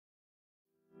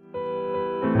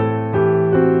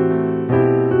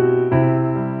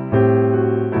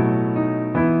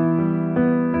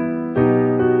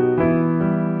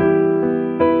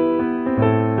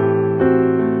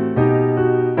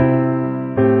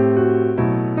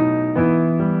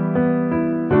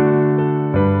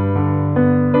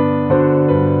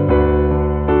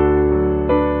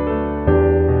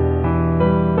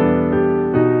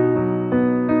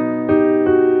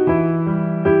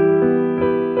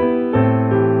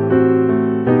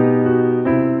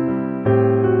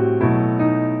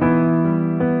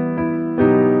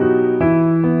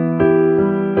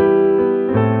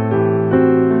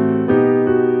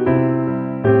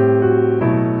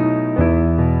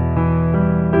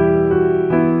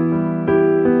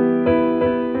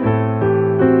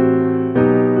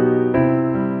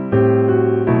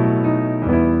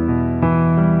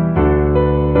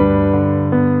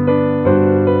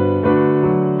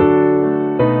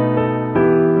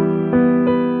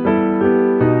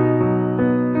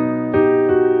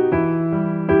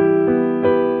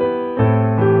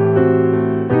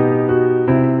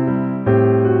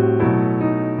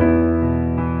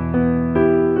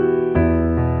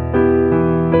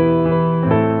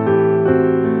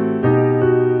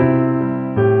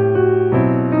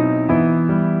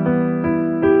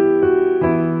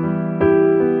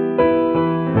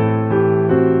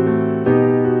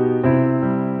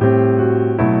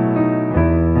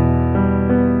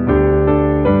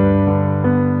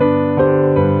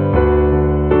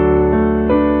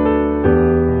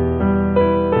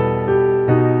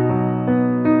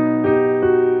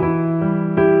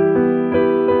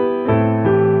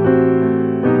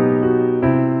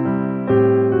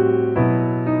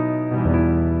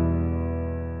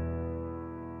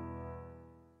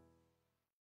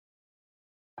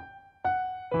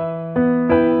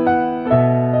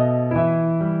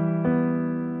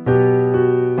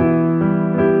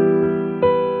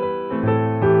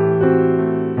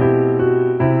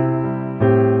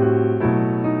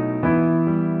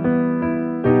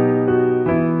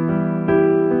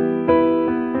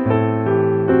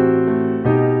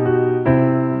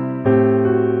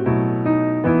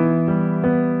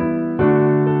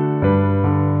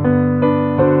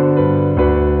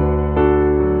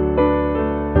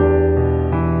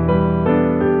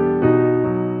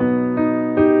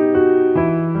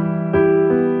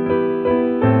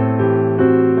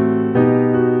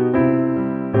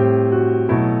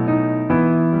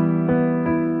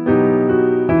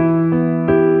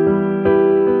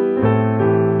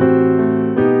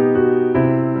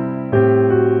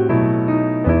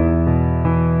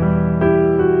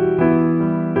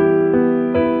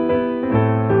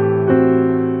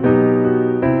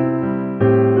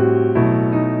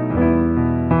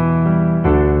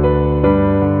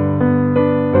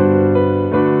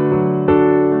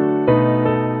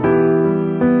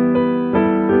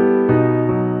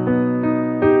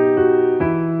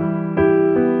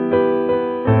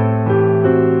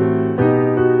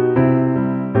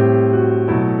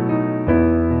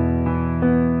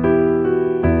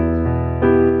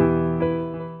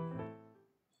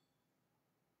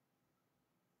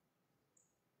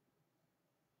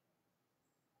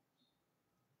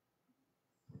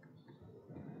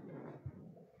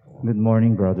Good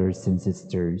morning, brothers and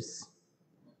sisters.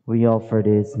 We offer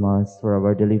this Mass for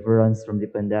our deliverance from the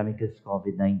pandemic of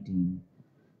COVID-19.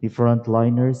 The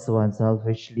frontliners who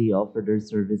unselfishly offer their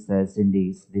services in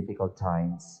these difficult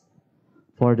times.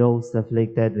 For those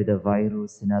afflicted with the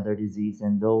virus and other disease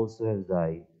and those who have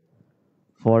died.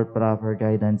 For proper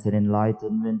guidance and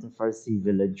enlightenment of our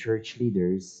civil and church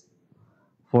leaders.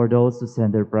 For those who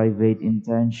send their private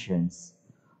intentions,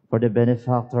 for the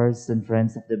benefactors and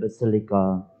friends of the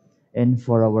Basilica, and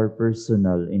for our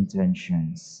personal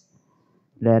intentions.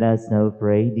 Let us now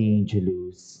pray the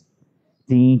Angelus.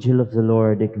 The angel of the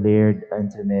Lord declared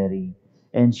unto Mary,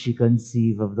 and she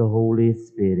conceived of the Holy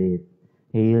Spirit.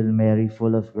 Hail Mary,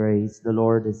 full of grace, the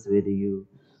Lord is with you.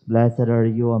 Blessed are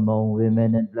you among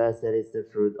women, and blessed is the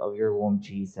fruit of your womb,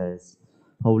 Jesus.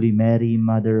 Holy Mary,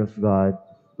 Mother of God,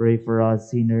 pray for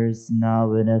us sinners,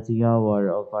 now and at the hour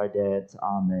of our death.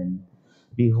 Amen.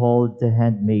 Behold the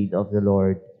handmaid of the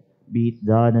Lord. Be it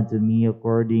done unto me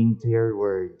according to your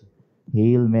word.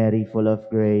 Hail Mary, full of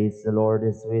grace, the Lord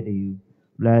is with you.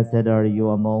 Blessed are you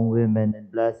among women,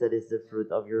 and blessed is the fruit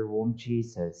of your womb,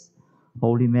 Jesus.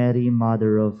 Holy Mary,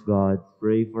 Mother of God,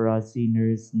 pray for us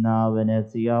sinners, now and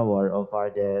at the hour of our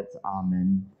death.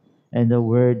 Amen. And the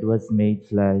Word was made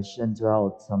flesh and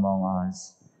dwelt among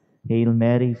us. Hail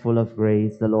Mary, full of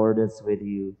grace, the Lord is with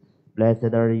you.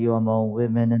 Blessed are you among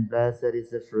women, and blessed is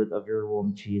the fruit of your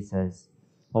womb, Jesus.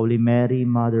 Holy Mary,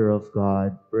 Mother of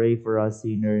God, pray for us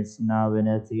sinners, now and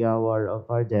at the hour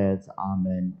of our death.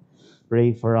 Amen.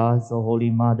 Pray for us, O Holy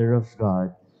Mother of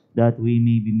God, that we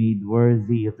may be made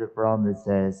worthy of the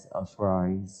promises of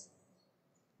Christ.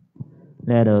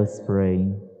 Let us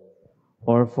pray.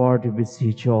 Pour forth, we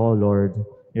beseech you, O Lord,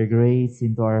 your grace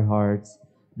into our hearts,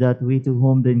 that we to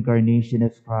whom the incarnation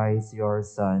of Christ, your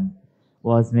Son,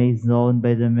 was made known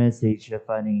by the message of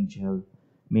an angel,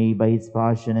 may by his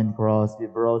passion and cross be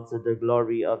brought to the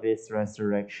glory of his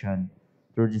resurrection.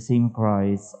 Through the same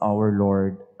Christ our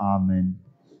Lord. Amen.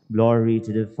 Glory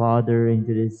to the Father, and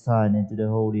to the Son, and to the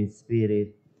Holy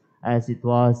Spirit, as it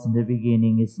was in the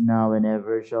beginning, is now, and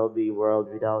ever shall be, world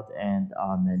without end.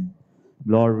 Amen.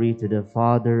 Glory to the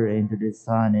Father, and to the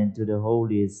Son, and to the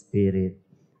Holy Spirit,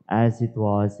 as it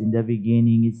was in the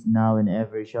beginning, is now, and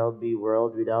ever shall be,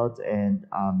 world without end.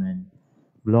 Amen.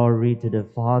 Glory to the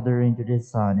Father, and to the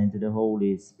Son, and to the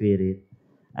Holy Spirit,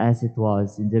 as it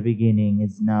was in the beginning,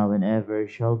 is now, and ever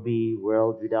shall be,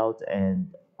 world without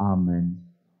end. Amen.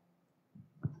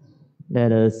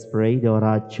 Let us pray the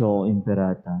Oratio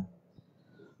Imperata.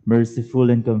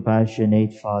 Merciful and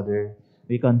compassionate Father,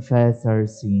 we confess our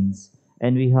sins,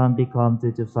 and we humbly come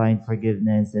to find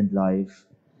forgiveness and life.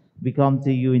 We come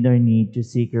to you in our need to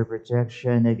seek your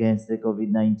protection against the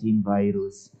COVID-19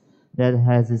 virus that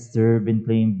has disturbed and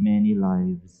claimed many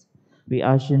lives. We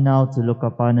ask you now to look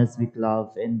upon us with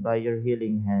love, and by your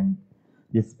healing hand,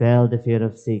 dispel the fear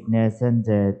of sickness and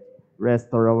death,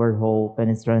 restore our hope,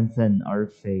 and strengthen our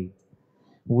faith.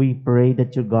 We pray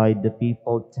that you guide the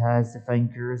people tasked to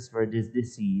find cures for this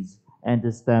disease and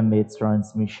to stem its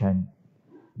transmission.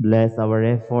 Bless our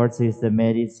efforts to use the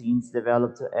medicines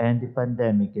developed to end the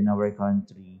pandemic in our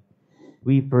country.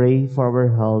 We pray for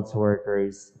our health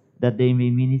workers, that they may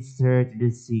minister to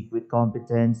the sick with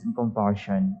competence and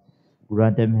compassion.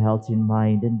 Grant them health in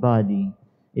mind and body,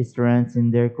 strength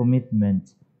in their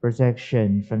commitment,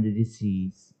 protection from the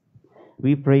disease.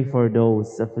 We pray for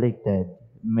those afflicted.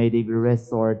 May they be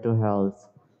restored to health.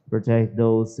 Protect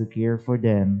those who care for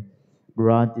them.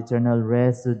 Grant eternal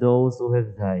rest to those who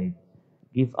have died.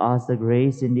 Give us the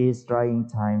grace in these trying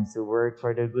times to work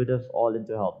for the good of all and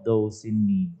to help those in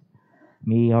need.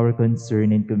 May our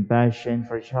concern and compassion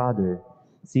for each other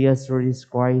see us through this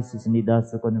crisis and lead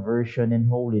us to conversion and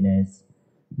holiness.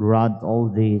 Grant all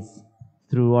this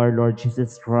through our Lord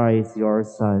Jesus Christ, your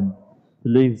Son, who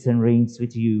lives and reigns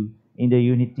with you in the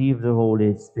unity of the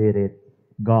Holy Spirit,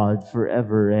 God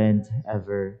forever and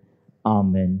ever.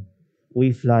 Amen.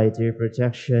 We fly to your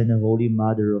protection, Holy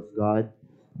Mother of God.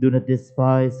 Do not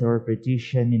despise our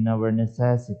petition in our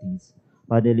necessities,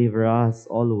 but deliver us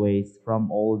always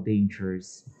from all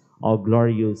dangers. O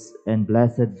glorious and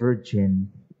blessed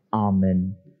Virgin.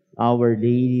 Amen. Our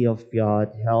Lady of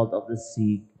Piat, health of the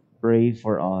sick, pray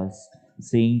for us.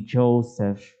 Saint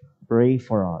Joseph, pray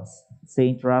for us.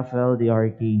 Saint Raphael the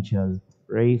Archangel,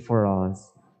 pray for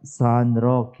us. San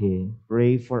Roque,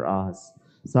 pray for us.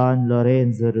 San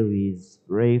Lorenzo Ruiz,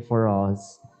 pray for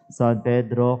us. San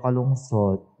Pedro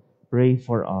Calungsod, pray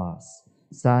for us.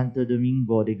 Santo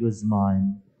Domingo de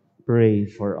Guzman, pray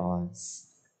for us.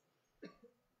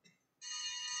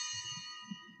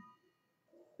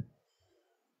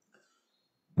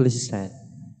 Please stand.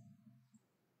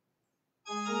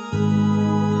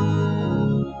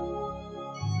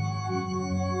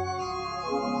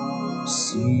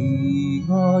 Sing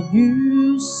a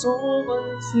new song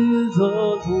unto the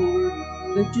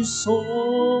Lord. Let your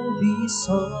song be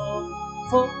sung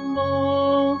from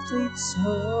mountains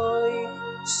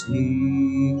high.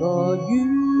 Sing a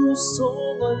new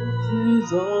song unto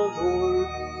the Lord.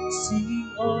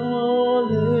 Sing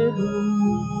Alleluia.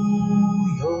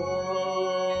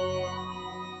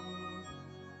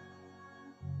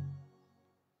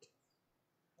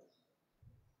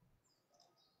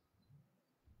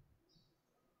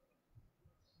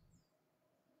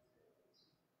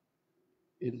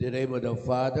 In the name of the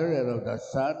Father, and of the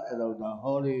Son, and of the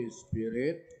Holy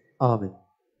Spirit, Amen.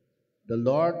 the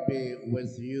Lord be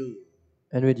with you.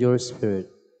 And with your spirit.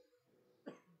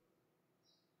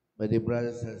 My dear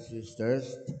brothers and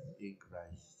sisters in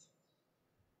Christ,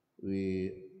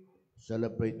 we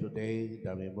celebrate today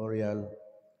the memorial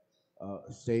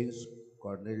of Saints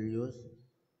Cornelius,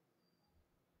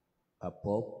 a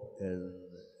Pope, and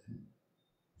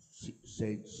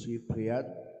Saint Cyprian,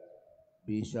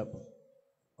 Bishop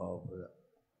of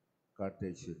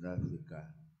Carthage in Africa.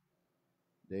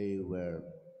 They were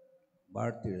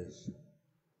martyrs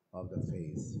of the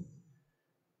faith,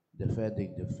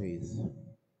 defending the faith.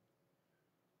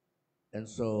 And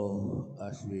so,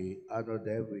 as we honor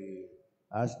them, we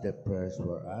ask their prayers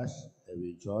for us, and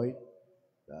we join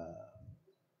the,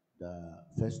 the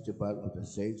festival of the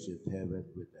saints in heaven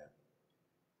with them.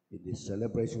 In this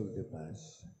celebration of the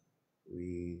Mass,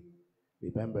 we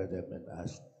remember them and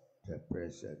ask their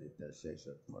prayers and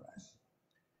intercession for us.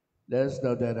 Let us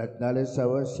now then acknowledge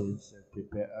our sins and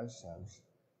prepare ourselves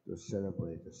to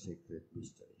celebrate the sacred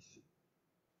mysteries.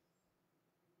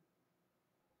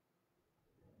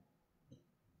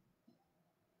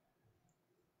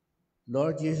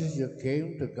 Lord Jesus, you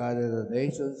came to gather the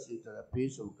nations into the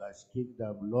peace of God's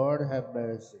kingdom. Lord, have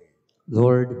mercy.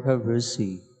 Lord, have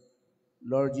mercy.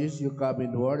 Lord Jesus, you come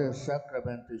in word and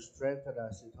sacrament to strengthen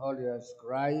us in holiness.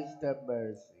 Christ, have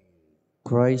mercy.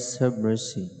 Christ, have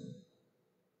mercy.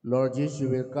 Lord Jesus, you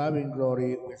will come in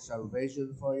glory with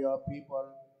salvation for your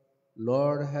people.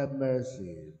 Lord, have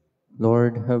mercy.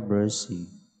 Lord, have mercy.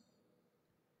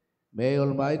 May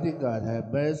Almighty God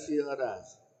have mercy on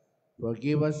us,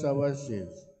 forgive us our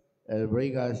sins, and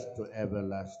bring us to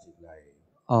everlasting life.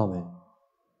 Amen.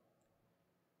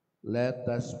 Let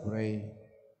us pray.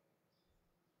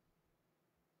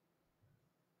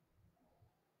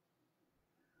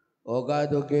 O God,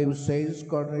 who gave Saints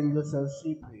Cornelius and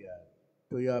Cyprian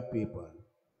to your people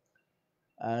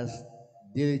as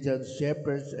diligent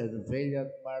shepherds and valiant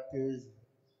martyrs,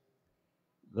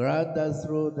 grant that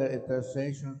through their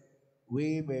intercession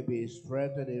we may be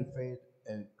strengthened in faith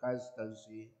and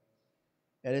constancy,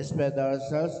 and spend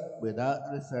ourselves without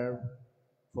reserve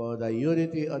for the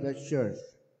unity of the Church,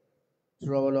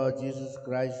 through our Lord Jesus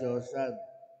Christ, your Son,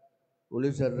 who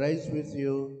lives and reigns with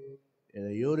you in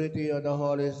the unity of the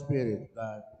Holy Spirit,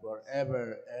 God,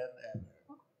 forever and ever.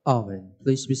 Amen.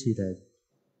 Please be seated.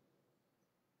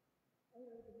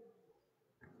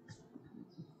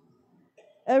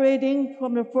 A reading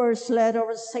from the first letter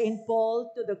of St.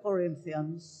 Paul to the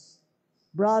Corinthians.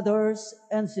 Brothers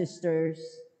and sisters,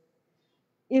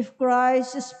 if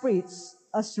Christ is preached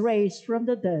as raised from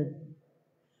the dead,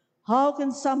 how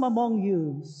can some among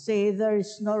you say there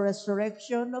is no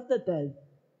resurrection of the dead?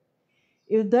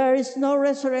 If there is no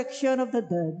resurrection of the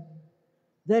dead,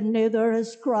 then neither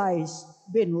has Christ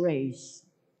been raised.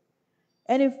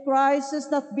 And if Christ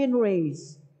has not been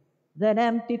raised, then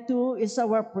empty too is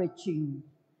our preaching,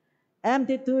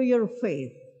 empty too your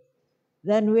faith.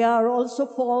 Then we are also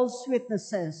false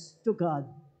witnesses to God,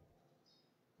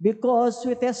 because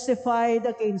we testified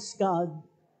against God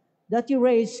that He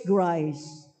raised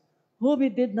Christ, whom He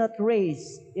did not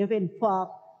raise, if in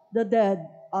fact the dead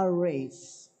are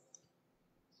raised.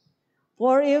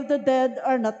 For if the dead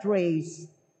are not raised,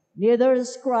 neither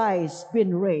has Christ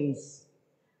been raised.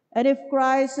 And if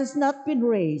Christ has not been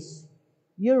raised,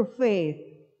 your faith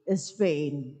is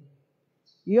vain.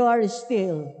 You are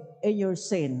still in your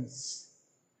sins.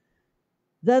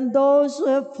 Then those who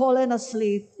have fallen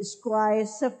asleep in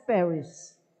Christ have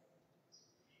perished.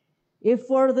 If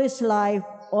for this life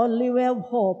only we have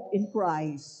hope in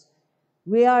Christ,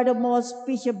 we are the most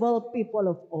pitiable people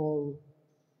of all.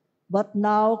 But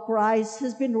now Christ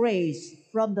has been raised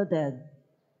from the dead,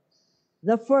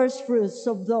 the first fruits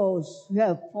of those who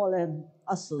have fallen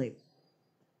asleep.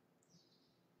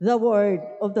 The word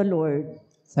of the Lord.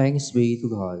 Thanks be to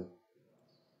God.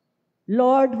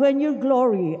 Lord, when your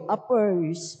glory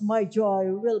appears, my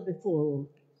joy will be full.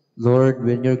 Lord,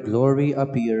 when your glory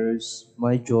appears,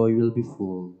 my joy will be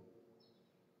full.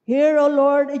 Hear, O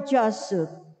Lord, a just suit.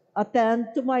 Attend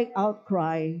to my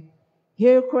outcry.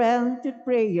 Hear granted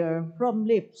prayer from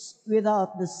lips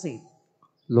without deceit.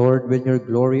 Lord, when your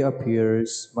glory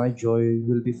appears, my joy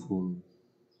will be full.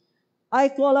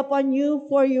 I call upon you,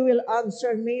 for you will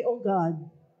answer me, O God.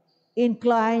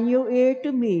 Incline your ear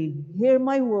to me, hear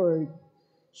my word.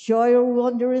 Show your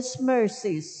wondrous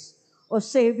mercies, O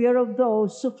Savior of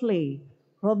those who flee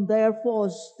from their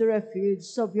foes to refuge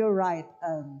of your right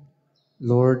hand.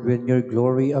 Lord, when your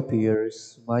glory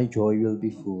appears, my joy will be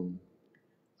full.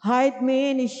 Hide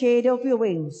me in the shade of your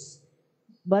wings,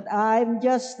 but I in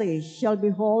justice shall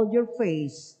behold your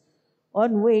face.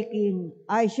 On waking,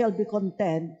 I shall be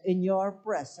content in your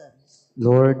presence.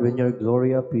 Lord, when your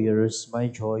glory appears, my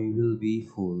joy will be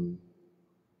full.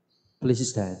 Please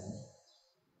stand.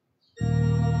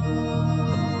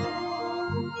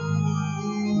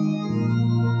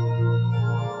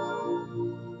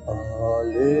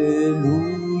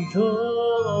 Alleluia,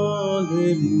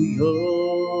 Alleluia.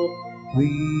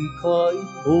 Wikain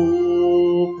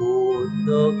mo po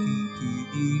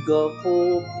nakikinig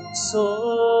ako sa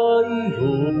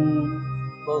iyong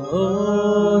mga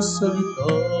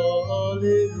salita.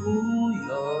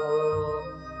 Alleluia,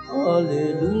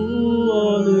 Alleluia,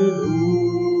 Alleluia.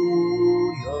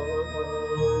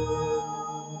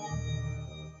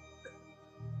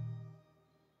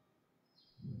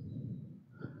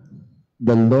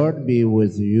 The Lord be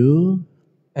with you.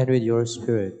 And with your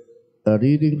spirit. A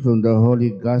reading from the Holy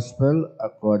Gospel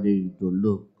according to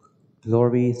Luke.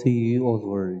 Glory to you, O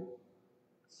Lord.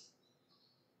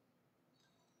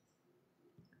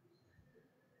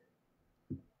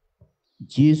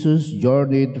 Jesus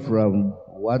journeyed from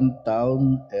one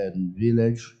town and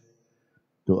village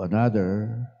to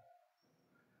another,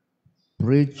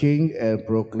 preaching and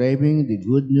proclaiming the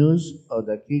good news of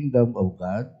the kingdom of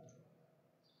God.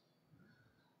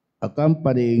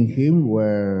 Accompanying him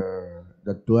were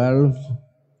the 12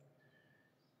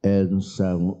 and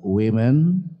some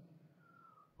women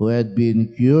who had been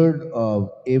cured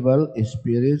of evil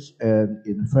spirits and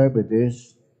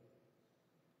infirmities.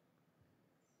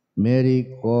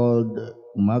 Mary called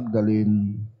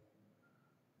Magdalene,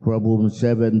 from whom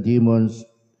 7 demons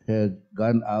had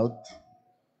gone out,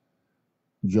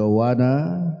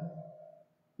 Joanna,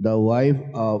 the wife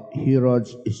of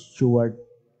Herod's steward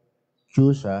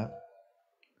Chusa,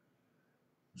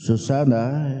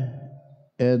 Susanna,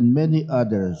 and many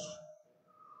others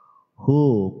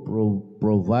who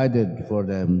provided for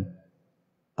them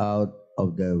out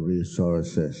of their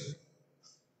resources.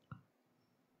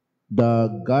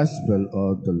 The Gospel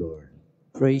of the Lord.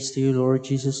 Praise to you, Lord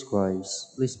Jesus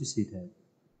Christ. Please be seated.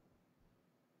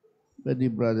 Many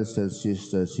brothers and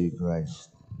sisters in Christ,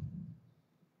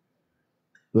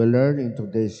 we learn in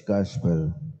today's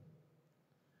Gospel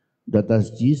that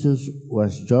as Jesus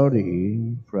was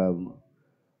journeying from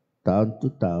town to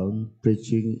town,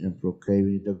 preaching and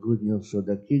proclaiming the good news of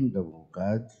the kingdom of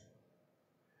God,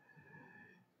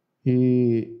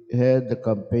 he had the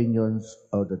companions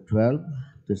of the 12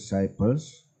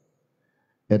 disciples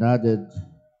and added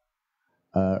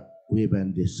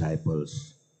women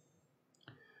disciples.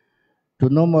 To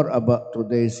know more about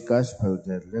today's gospel,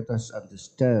 then, let us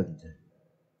understand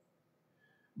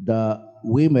the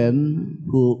women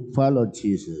who followed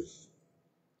Jesus.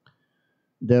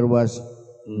 There was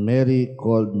Mary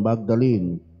called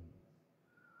Magdalene,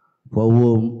 for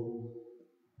whom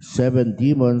 7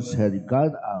 demons had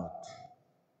gone out.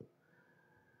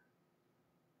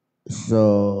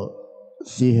 So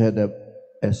she had a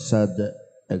sad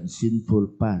and sinful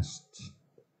past.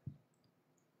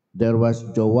 There was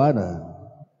Joanna,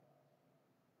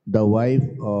 the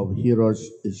wife of Herod's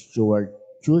steward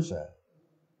Chusa,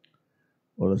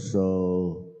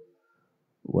 also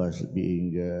was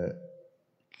being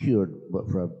cured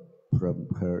from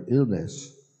her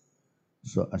illness.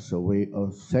 So as a way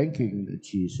of thanking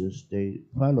Jesus, they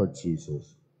followed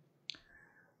Jesus.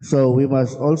 So we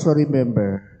must also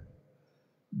remember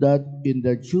that in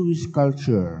the Jewish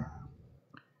culture,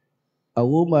 a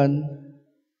woman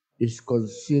is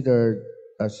considered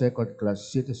a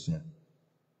second-class citizen.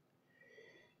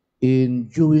 In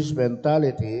Jewish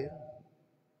mentality,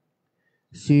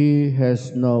 she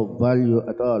has no value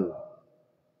at all.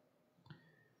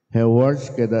 Her words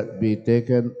cannot be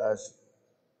taken as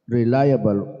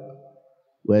reliable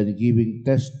when giving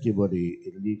testimony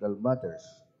in legal matters.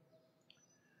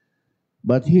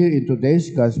 But here in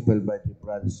today's gospel, my dear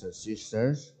brothers and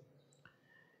sisters,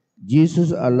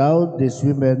 Jesus allowed these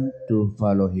women to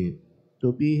follow him,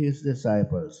 to be his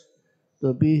disciples,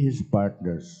 to be his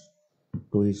partners,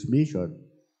 to his mission,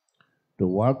 to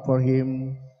work for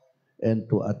him, and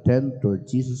to attend to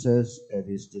Jesus' and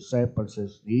his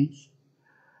disciples' needs,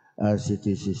 as it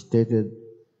is stated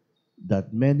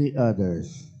that many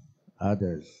others,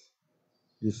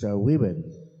 these are women,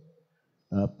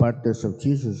 partners of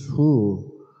Jesus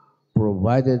who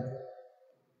provided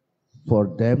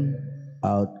for them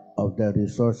out of their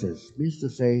resources. Means to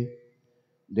say,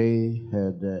 they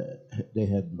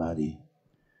had money,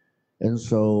 and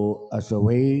so as a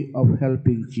way of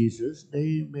helping Jesus,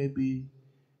 they maybe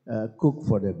cook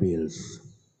for the bills.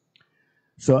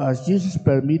 So as Jesus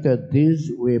permitted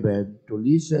these women to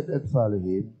listen and follow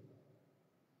him,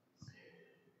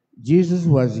 Jesus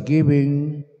was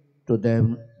giving to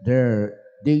them their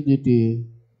dignity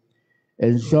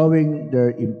and showing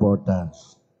their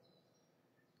importance.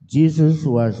 Jesus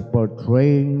was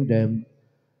portraying them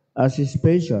as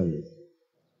special,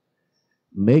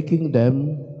 making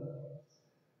them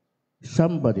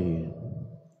somebody,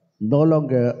 no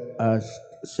longer as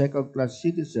second class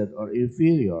citizen or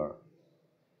inferior.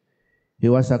 He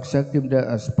was accepting them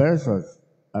as persons,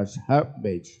 as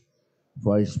helpmates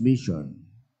for his mission.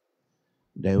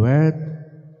 They were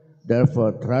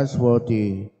therefore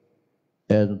trustworthy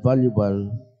and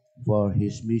valuable for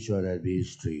his mission and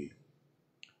ministry.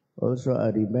 Also, I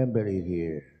remember it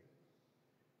here.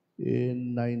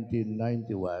 In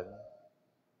 1991,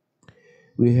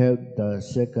 we had the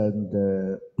second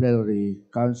plenary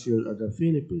council of the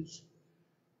Philippines,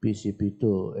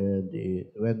 PCP2, and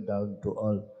it went down to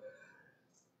all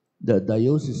the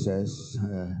dioceses,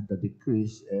 the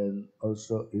decrees, and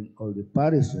also in all the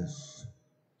parishes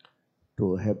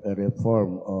to have a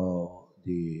reform of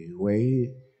the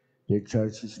way the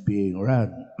church is being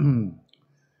run.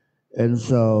 And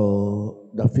so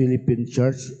the Philippine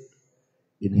church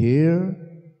in here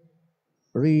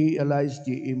realized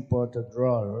the important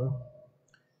role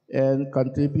and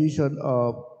contribution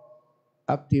of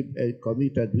active and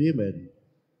committed women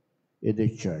in the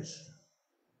church.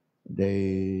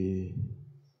 They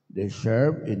they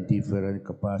serve in different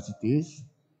capacities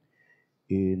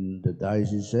in the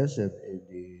dioceses and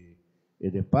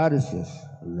in the parishes,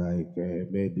 like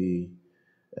maybe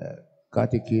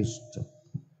catechist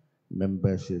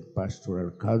members in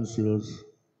pastoral councils,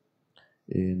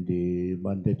 in the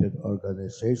mandated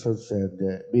organizations and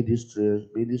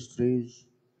ministries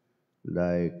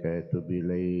like to be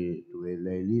lay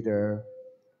leader,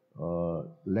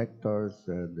 lectors,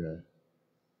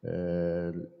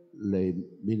 and lay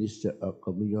minister of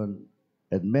communion,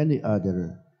 and many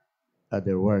other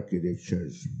work in the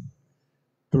church.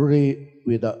 Truly,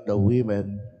 without the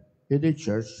women in the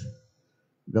church,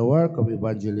 the work of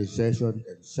evangelization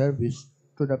and service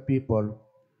to the people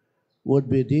would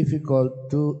be difficult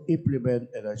to implement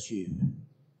and achieve.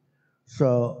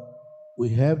 So, we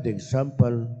have the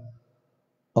example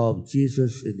of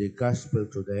Jesus in the gospel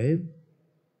today.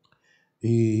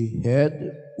 He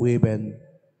had women,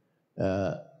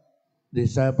 uh,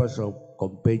 disciples of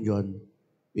companion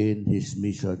in his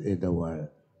mission in the world.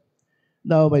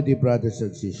 Now, my dear brothers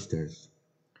and sisters,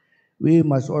 we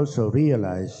must also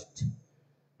realize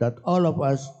that all of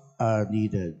us are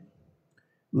needed.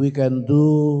 We can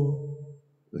do,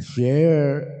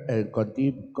 share, and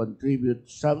contribute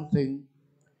something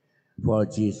for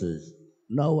Jesus.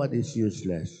 No one is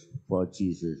useless for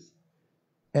Jesus.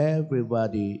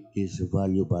 Everybody is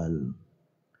valuable.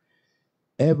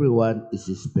 Everyone is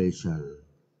special.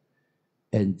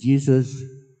 And Jesus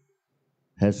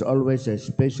has always a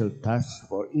special task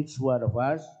for each one of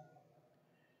us.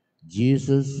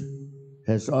 Jesus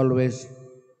has always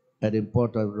an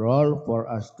important role for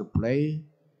us to play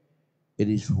in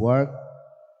his work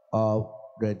of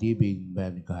redeeming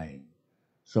mankind.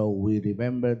 So we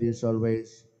remember this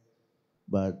always,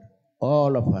 but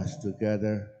all of us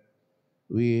together,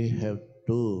 we have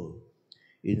to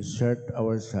insert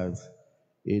ourselves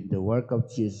in the work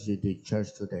of Jesus in the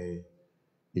church today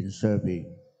in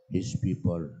serving his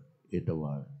people in the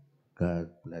world. God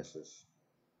bless us.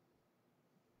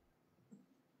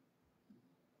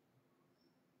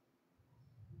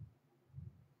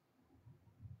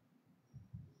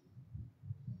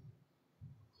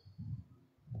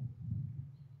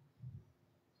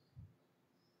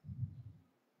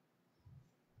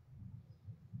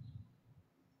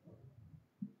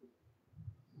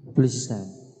 Please stand.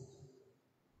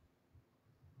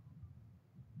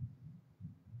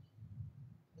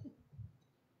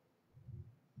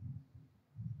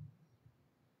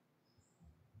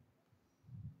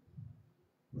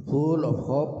 Full of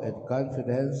hope and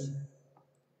confidence,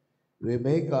 we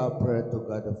make our prayer to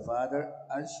God the Father,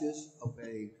 anxious of the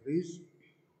increase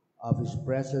of His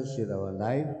presence in our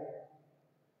life.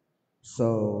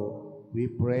 So we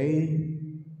pray,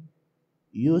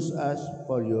 use us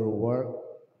for your work,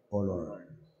 O Lord.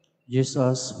 Use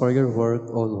us for your work,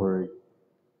 O Lord.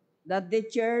 that the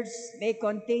church may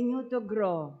continue to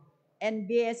grow and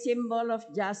be a symbol of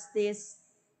justice,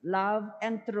 love,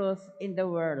 and truth in the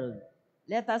world.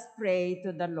 Let us pray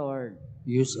to the Lord.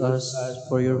 Use Use us us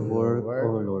for your for your work,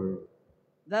 O work, Lord.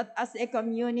 That as a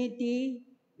community,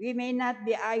 we may not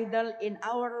be idle in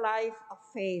our life of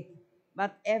faith,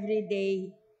 but every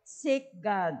day seek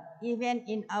God, even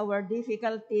in our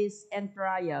difficulties and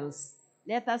trials.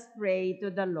 Let us pray to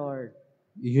the Lord.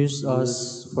 Use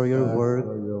us use for your us work,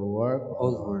 for your work, O O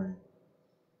Lord. Lord.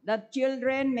 That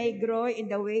children may grow in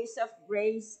the ways of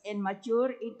grace and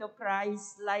mature into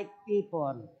Christ-like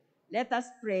people. Let us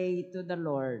pray to the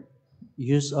Lord.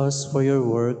 Use us for your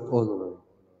work, O Lord.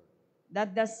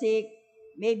 That the sick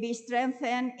may be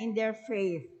strengthened in their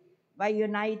faith by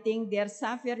uniting their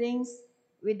sufferings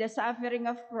with the suffering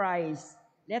of Christ.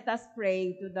 Let us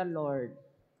pray to the Lord.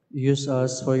 Use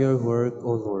us for your work,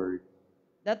 O Lord.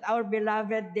 That our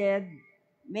beloved dead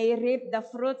may reap the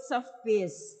fruits of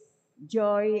peace,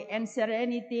 joy, and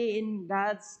serenity in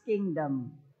God's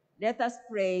kingdom. Let us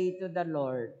pray to the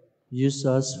Lord. Use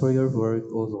us for your work,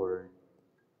 O Lord.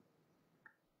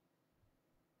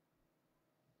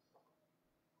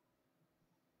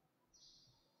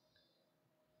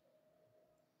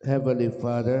 Heavenly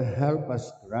Father, help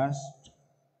us grasp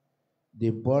the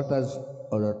importance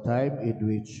of the time in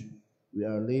which we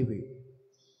are living.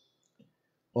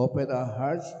 Open our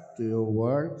hearts to your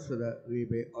word so that we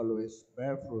may always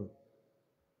bear fruit.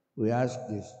 We ask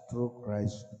this through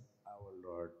Christ our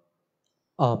Lord.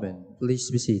 Amen. Please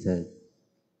be seated.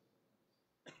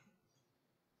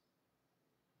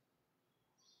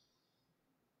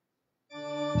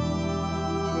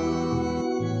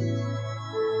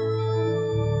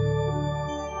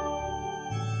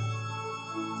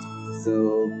 The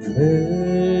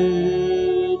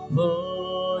bread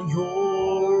by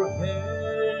your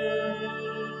hand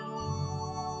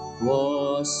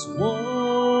was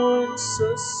once a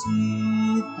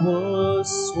seed was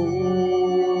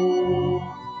sown,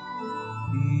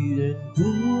 eaten,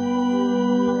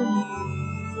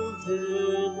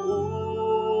 yielded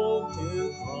on the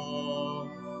ground,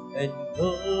 and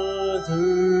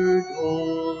gathered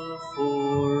all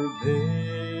for men.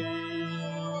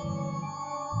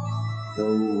 The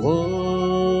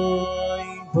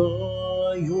wine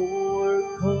by your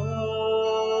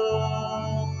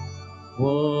cup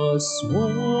was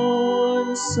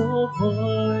once a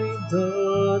vine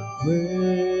that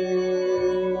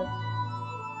went.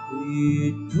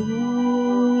 It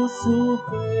grew to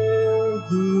bear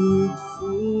good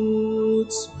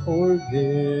fruits for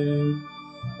men,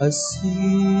 a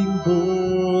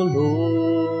symbol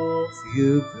of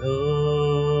your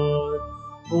blood.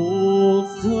 Of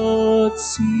that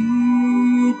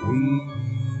seed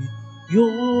beneath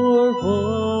your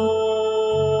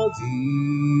body,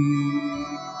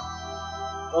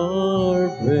 our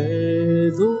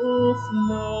bread of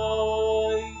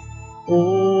life,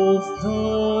 of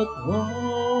that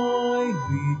wine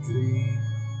we drink,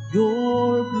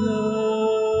 your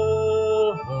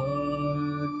blood,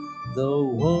 the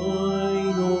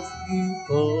wine of new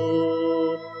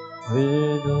covenant.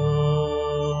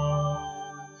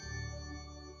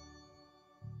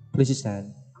 Please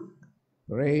stand.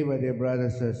 Pray, my dear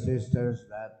brothers and sisters,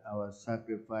 that our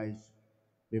sacrifice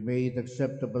be made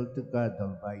acceptable to God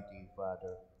Almighty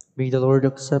Father. May the Lord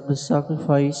accept the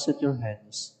sacrifice at your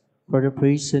hands for the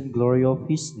praise and glory of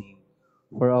his name,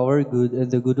 for our good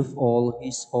and the good of all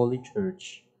his holy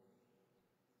church.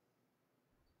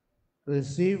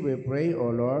 Receive, we pray, O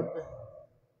Lord,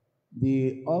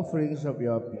 the offerings of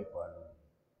your people.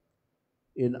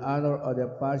 In honor of the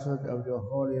passion of your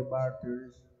holy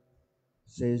martyrs,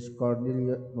 says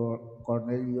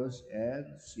Cornelius and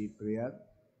Cyprian,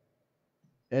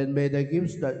 and may the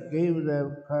gifts that gave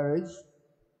them courage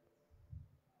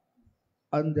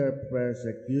under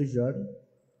persecution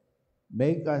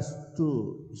make us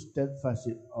too steadfast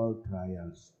in all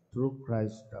trials, through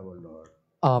Christ our Lord.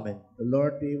 Amen. The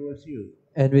Lord be with you.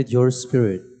 And with your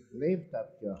spirit, Lift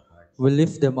up your hearts. we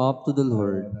lift them up to the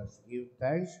Lord. Let us give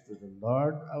thanks to the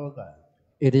Lord our God.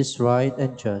 It is right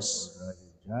and For just. God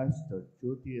is just, our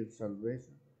duty and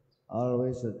salvation,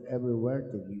 always and everywhere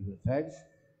to give you thanks,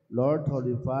 Lord,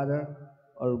 Holy Father,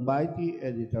 Almighty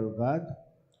and eternal God,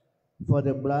 for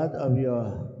the blood of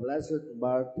your blessed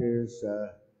martyrs,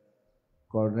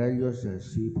 Cornelius and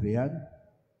Cyprian,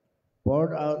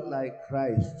 poured out like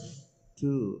Christ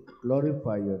to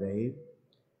glorify your name,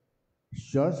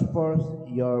 shows forth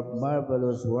your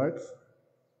marvelous works,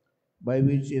 by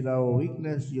which in our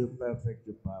weakness you perfect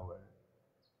your power,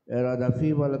 and on the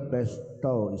feeble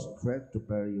bestow strength to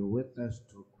bear your witness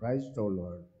through Christ our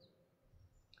Lord.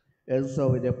 And so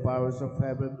with the powers of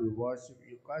heaven we worship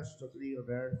you constantly on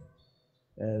earth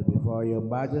and before your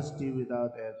majesty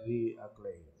without envy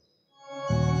acclaim.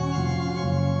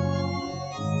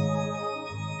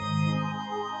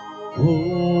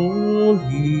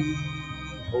 Holy,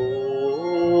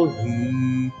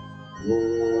 holy,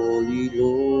 holy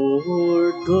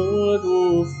Lord God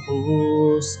of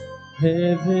hosts,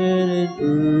 heaven and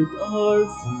earth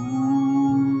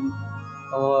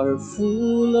are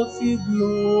full of your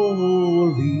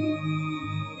glory.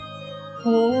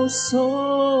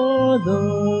 Hosanna,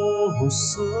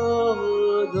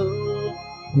 Hosanna,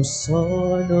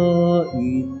 Hosanna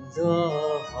in the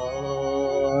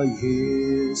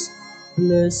highest.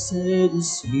 Blessed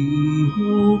is he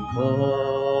who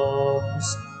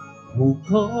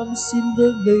comes in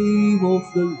the name of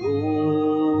the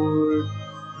Lord.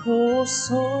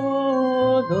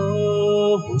 Hosanna,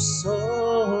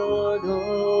 Hosanna,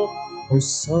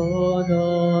 Hosanna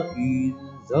in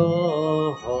the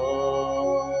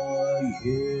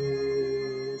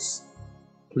highest.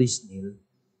 Please kneel.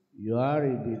 You are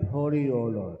indeed holy, O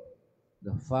Lord,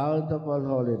 the fount of all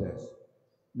holiness.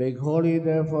 Make holy,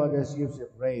 therefore, the ships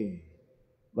of rain,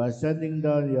 by sending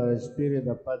down your Spirit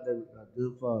upon them the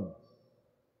dewfall,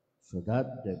 so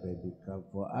that they may become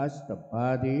for us the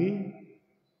body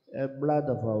and blood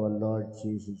of our Lord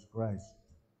Jesus Christ.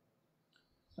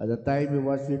 At the time he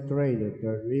was betrayed and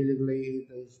turned willingly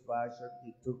into his passion,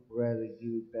 he took bread and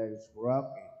giving thanks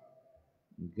broke it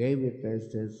and gave it to his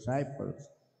disciples,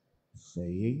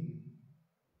 saying,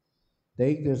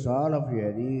 take this all of you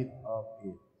and eat of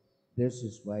it. This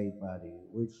is my body,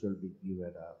 which shall be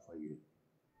given up for you.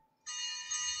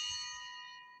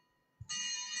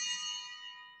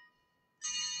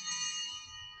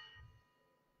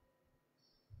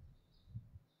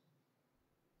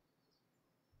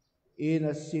 In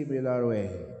a similar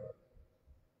way,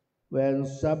 when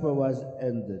supper was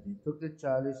ended, he took the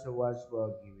chalice and once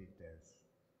more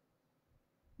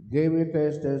gave it to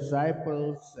his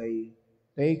disciples, saying,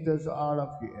 take this all of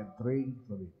you and drink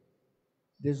from it.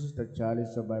 This is the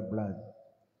chalice of my blood,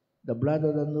 the blood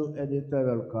of the new and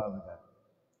eternal covenant,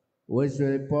 which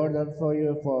will be poured out for you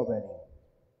and for many,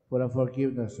 for the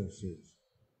forgiveness of sins.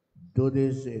 Do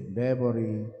this in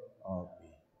memory of me.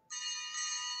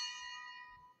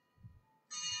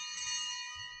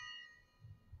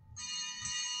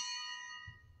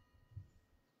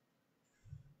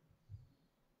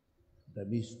 The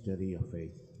mystery of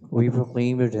faith. We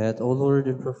proclaim your death, O Lord,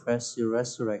 and profess your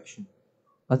resurrection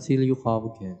until you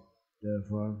come again.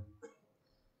 Therefore,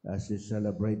 as we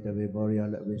celebrate the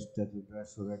memorial of his death and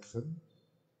resurrection,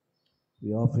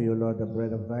 we offer you, Lord, the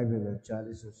bread of life and the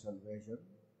chalice of salvation,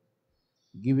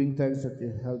 giving thanks that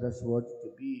you held us worthy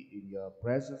to be in your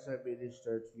presence and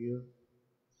minister to you.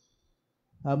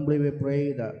 Humbly we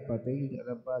pray that partaking of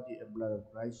the body and blood of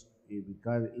Christ, we be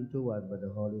carried into one by the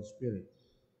Holy Spirit.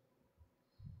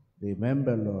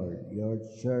 Remember, Lord, your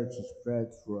church is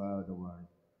spread throughout the world,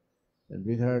 and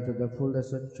bring her to the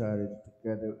fullness of charity,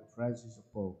 together with Francis the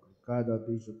Pope, Ricardo,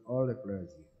 Bishop, all the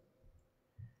clergy.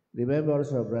 Remember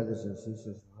also our brothers and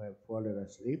sisters who have fallen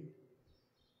asleep,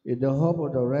 in the hope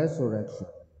of the resurrection,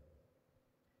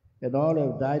 and all who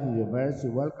have died in your mercy,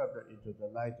 welcome them into the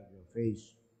light of your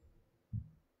face.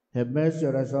 Have mercy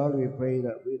on us all, we pray,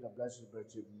 that we, the Blessed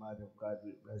Virgin Mother of God,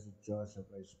 with Blessed Joseph,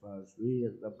 our spouse, we,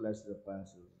 and the blessed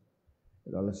apostles,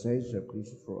 and all the saints of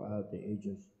Christ throughout the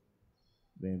ages,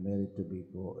 may merit to be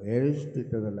co-heirs to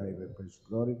eternal life and praise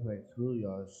glorified through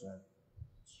your Son,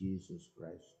 Jesus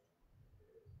Christ.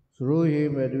 Through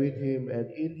him and with him and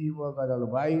in him, O God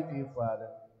Almighty Father,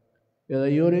 in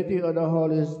the unity of the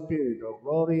Holy Spirit, all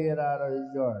glory and honor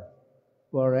is yours,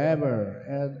 forever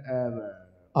and ever.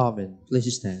 Amen.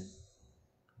 Please stand.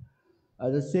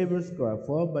 As the Savior's cross,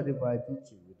 formed by divine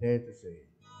teaching, we dare to say,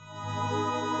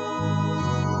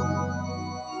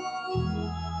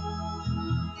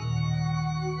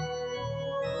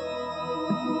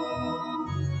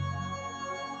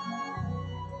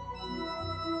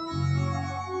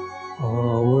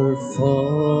 Our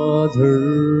Father,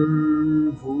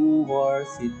 who art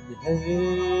in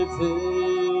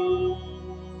heaven,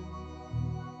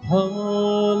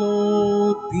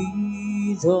 hallowed be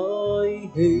thy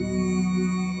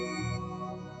name.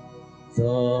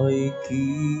 Thy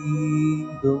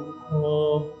kingdom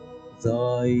come,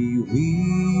 thy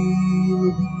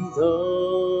will be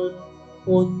done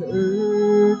on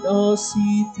earth as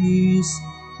it is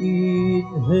in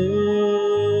heaven.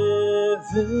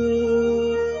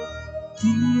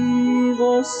 Give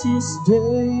us this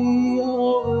day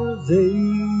our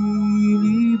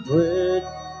daily bread,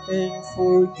 and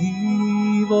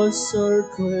forgive us our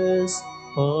trespasses,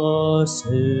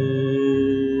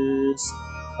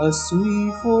 as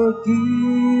we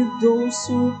forgive those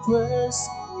who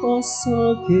trespass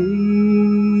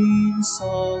against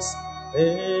us,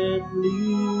 and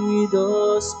lead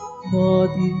us not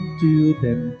into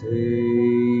temptation,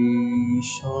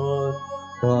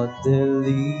 but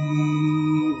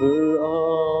deliver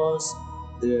us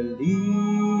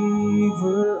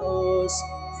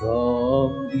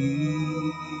from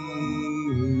evil.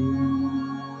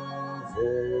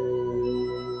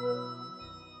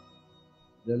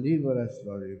 Deliver us,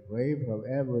 Lord, we pray, from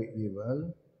every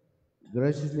evil.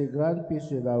 Graciously grant peace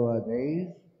in our days,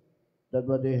 that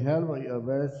by the help of your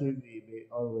mercy we may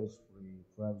always free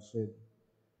from sin.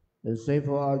 And save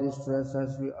for all distress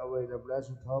as we await the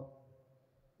blessed hope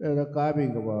and the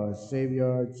coming of our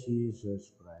Savior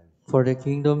Jesus Christ. For the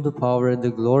kingdom, the power, and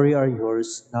the glory are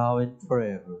yours, now and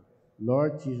forever.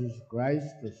 Lord Jesus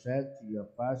Christ, who said to your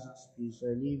apostles, peace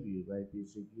I leave you, my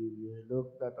peace I give you,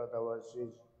 look not on our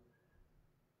sins,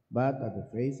 but on the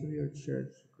faith of your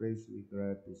church, graciously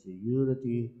grant peace and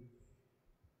unity,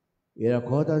 in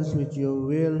accordance with your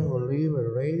will, who live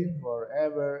and reign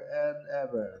forever and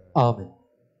ever. Amen.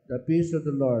 The peace of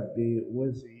the Lord be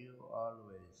with you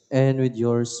always. And with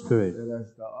your spirit. Let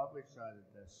us now offer each other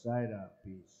the sign of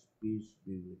peace. Peace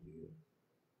be with you.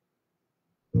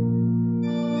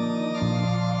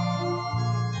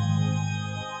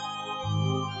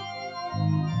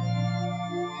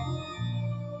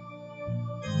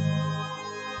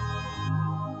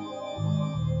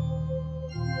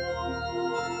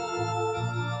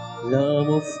 Lamb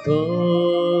of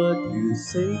God, you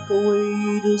take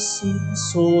away the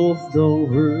sins of the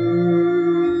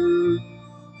world.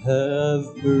 Have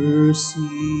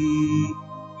mercy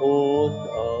on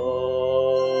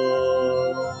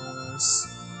us.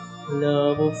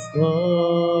 Lamb of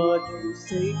God, you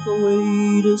take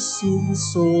away the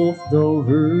sins of the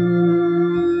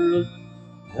world.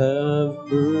 Have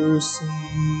mercy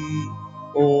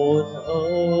on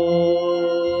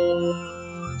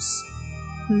us.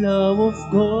 Lamb of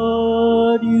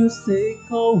God, you take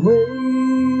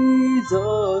away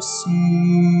the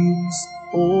sins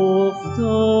of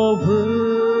the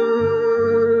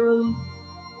world.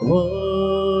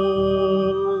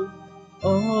 Grant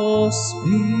us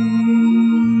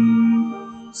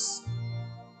peace.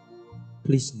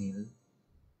 Please kneel.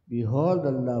 Behold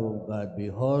the Lamb of God,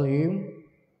 behold him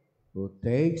who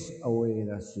takes away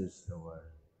the sins of the world.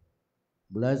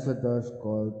 Blessed those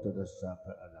called to the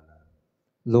supper of the Lamb.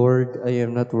 Lord, I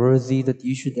am not worthy that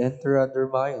you should enter under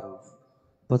my roof,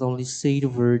 but only say the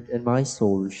word, and my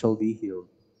soul shall be healed.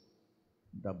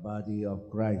 The body of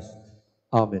Christ.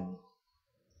 Amen.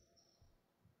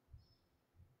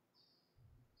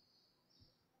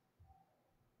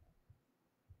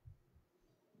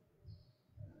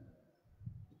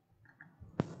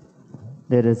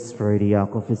 Let us pray the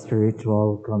act of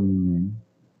spiritual communion.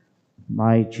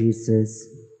 My Jesus,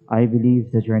 I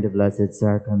believe that you are in the Blessed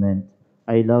Sacrament.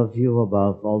 I love you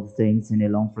above all things and I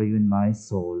long for you in my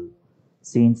soul.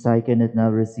 Since I cannot now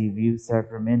receive you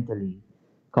sacramentally,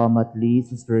 come at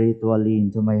least spiritually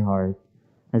into my heart.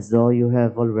 As though you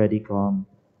have already come,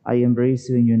 I embrace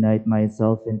you and unite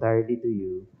myself entirely to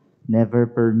you. Never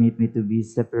permit me to be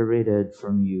separated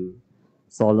from you.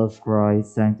 Soul of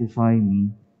Christ, sanctify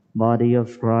me. Body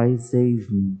of Christ,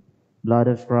 save me. Blood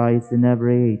of Christ,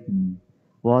 inebriate me.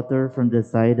 Water from the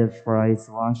side of Christ,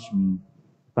 wash me.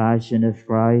 Passion of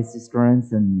Christ,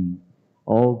 strengthen me.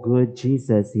 O good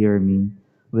Jesus, hear me.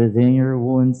 Within your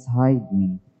wounds, hide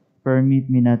me. Permit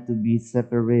me not to be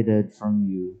separated from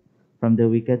you. From the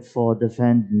wicked foe,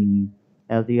 defend me.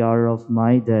 At the hour of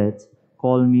my death,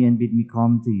 call me and bid me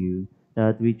come to you,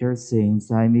 that with your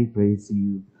saints I may praise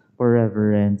you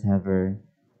forever and ever.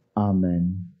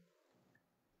 Amen.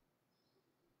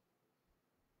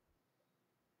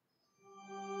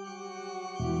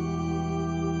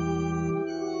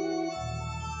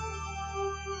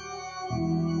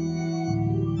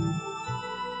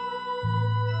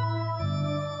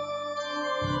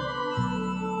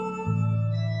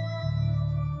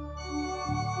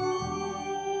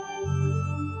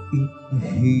 In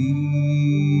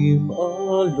Him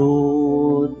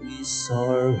alone is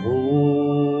our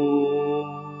hope.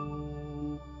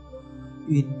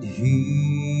 In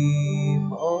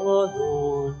Him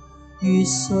alone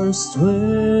is our strength.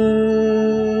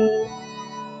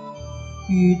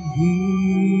 In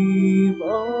Him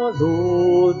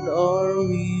alone are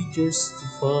we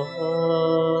justified.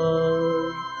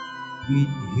 In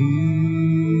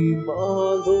Him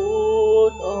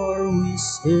alone are we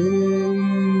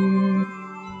saved.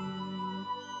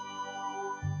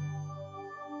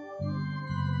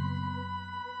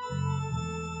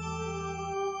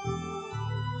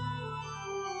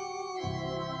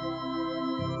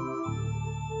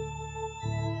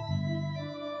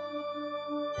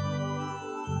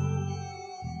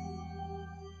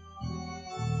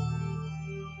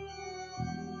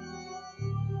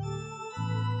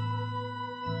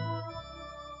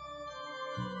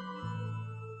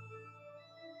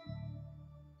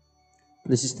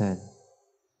 Please stand.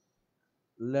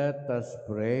 Let us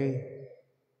pray.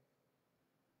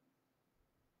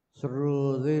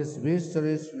 Through these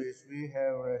mysteries which we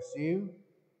have received,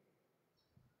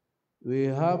 we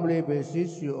humbly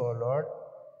beseech you, O Lord,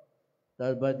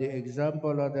 that by the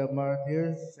example of the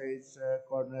martyrs, Saints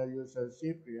Cornelius and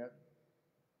Cyprian,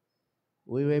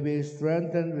 we may be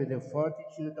strengthened with the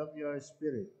fortitude of your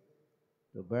Spirit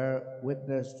to bear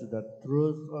witness to the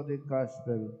truth of the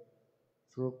gospel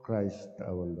through Christ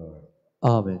our Lord.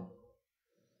 Amen.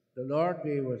 The Lord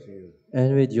be with you.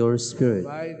 And with your spirit.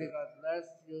 Abiding God bless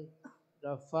you,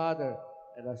 the Father,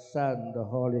 and the Son, the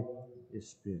Holy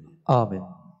Spirit. Amen.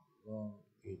 Go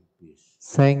in peace.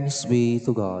 Thanks be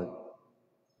to God.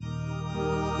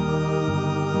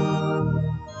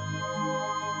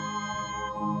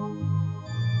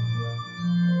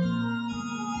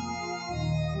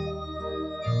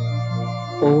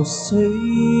 O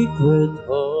Sacred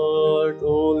Heart,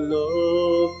 O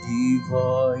love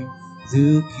divine,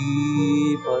 do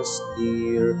keep us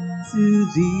near to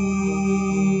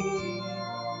Thee,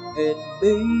 and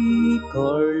make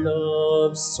our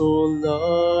love so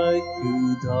like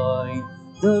to Thine,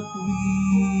 that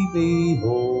we may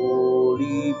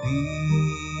holy be.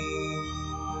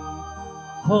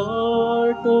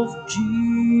 Heart of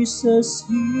Jesus,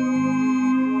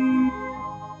 hear.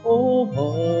 O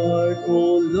heart,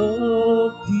 O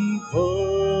love divine,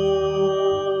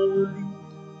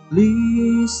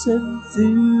 listen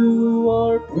to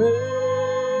our prayer.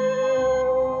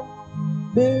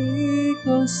 Make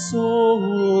us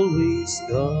always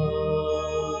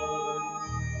God.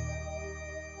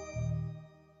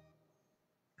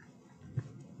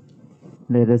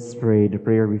 Let us pray the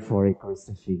prayer before a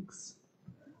crucifix.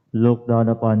 Look down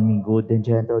upon me, good and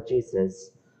gentle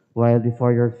Jesus, while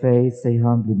before your face I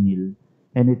humbly kneel,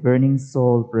 and with burning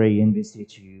soul pray and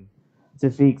beseech you, to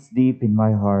fix deep in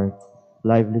my heart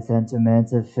lively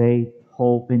sentiments of faith,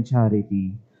 hope, and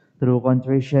charity, through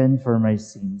contrition for my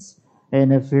sins,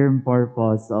 and a firm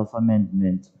purpose of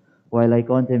amendment, while I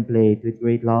contemplate with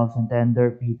great love and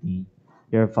tender pity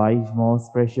your five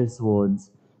most precious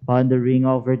wounds, pondering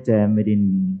over them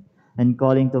within me, and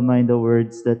calling to mind the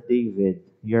words that David,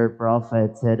 your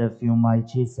prophet, said of you, my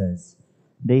Jesus,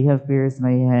 they have pierced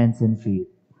my hands and feet,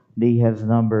 they have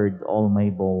numbered all my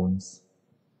bones.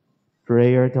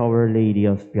 Prayer to Our Lady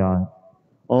of Piat.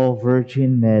 O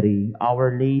Virgin Mary,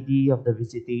 Our Lady of the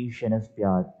Visitation of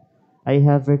Piat, I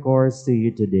have recourse to you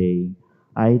today.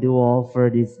 I do offer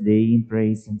this day in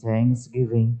praise and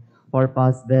thanksgiving for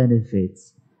past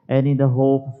benefits, and in the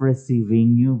hope of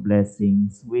receiving new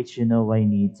blessings which you know I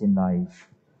need in life.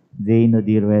 Deign, O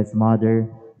dearest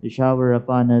Mother, to shower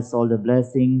upon us all the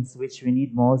blessings which we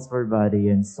need most for body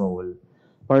and soul,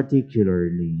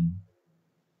 particularly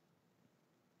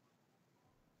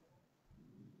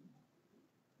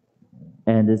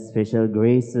and the special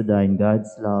grace to thine God's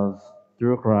love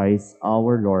through Christ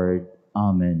our Lord.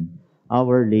 Amen.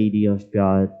 Our Lady of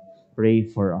God, pray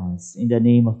for us. In the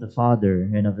name of the Father,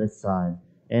 and of the Son,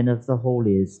 and of the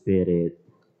Holy Spirit.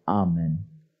 Amen.